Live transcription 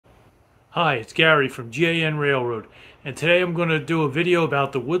Hi, it's Gary from GAN Railroad, and today I'm going to do a video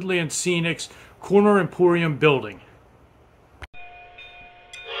about the Woodland Scenics Corner Emporium building.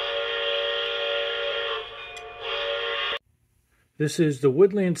 This is the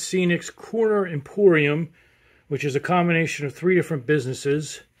Woodland Scenics Corner Emporium, which is a combination of three different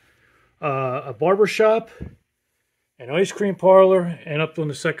businesses. A barber shop, an ice cream parlor, and up on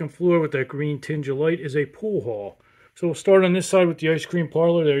the second floor with that green tinge of light is a pool hall. So we'll start on this side with the ice cream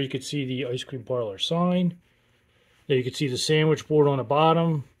parlor. There you can see the ice cream parlor sign. There you can see the sandwich board on the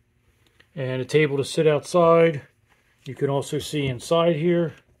bottom and a table to sit outside. You can also see inside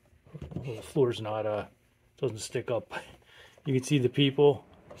here. Well, the floor's not, doesn't stick up. You can see the people.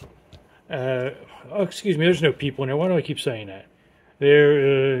 Oh, excuse me, there's no people in there. Why do I keep saying that?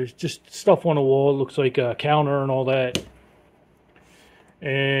 There's just stuff on the wall. It looks like a counter and all that.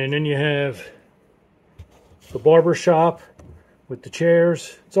 And then you have the barber shop with the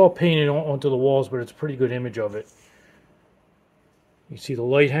chairs. It's all painted onto the walls, but it's a pretty good image of it. You can see the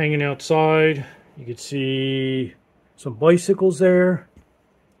light hanging outside. You can see some bicycles there.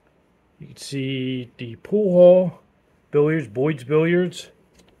 You can see the pool hall, billiards, Boyd's Billiards.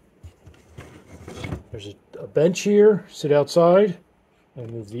 There's a bench here. Sit outside. I'll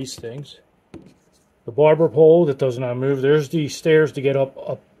move these things. The barber pole that does not move. There's the stairs to get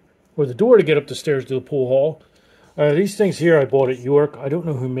up, or the door to get up the stairs to the pool hall. These things here I bought at York. I don't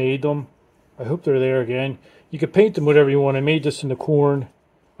know who made them. I hope they're there again. You can paint them whatever you want. I made this in the corn.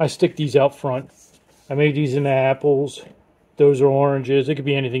 I stick these out front. I made these in the apples. Those are oranges. It could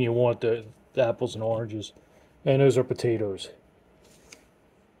be anything you want, the apples and oranges. And those are potatoes.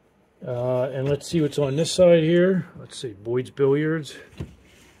 And let's see what's on this side here. Let's see, Boyd's Billiards.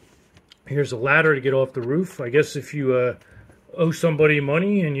 Here's a ladder to get off the roof. I guess if you owe somebody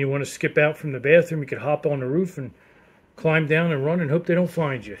money and you want to skip out from the bathroom, you could hop on the roof and climb down and run and hope they don't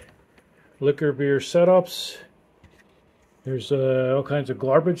find you. Liquor beer setups. There's all kinds of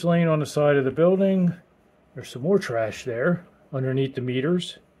garbage laying on the side of the building. There's some more trash there underneath the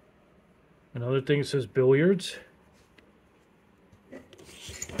meters. Another thing that says billiards.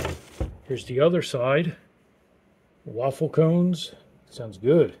 Here's the other side. Waffle cones. Sounds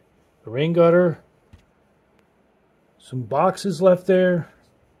good. The rain gutter. Some boxes left there.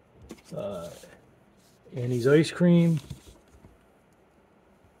 Annie's ice cream.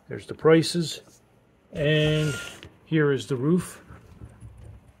 There's the prices. And here is the roof.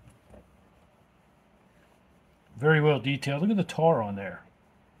 Very well detailed. Look at the tar on there.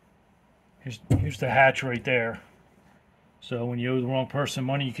 Here's the hatch right there. So when you owe the wrong person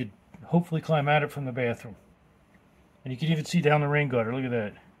money, you could hopefully climb at it from the bathroom. And you can even see down the rain gutter. Look at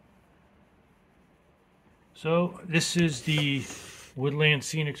that. So this is the Woodland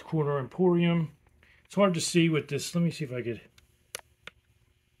Scenics Corner Emporium. It's hard to see with this. Let me see if I could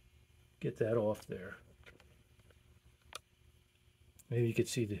get that off there. Maybe you could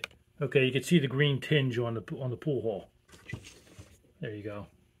see the, okay, you can see the green tinge on the pool hall. There you go.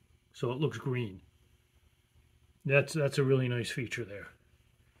 So it looks green. That's a really nice feature there.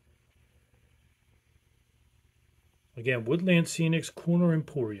 Again, Woodland Scenics Corner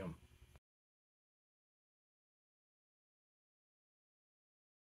Emporium.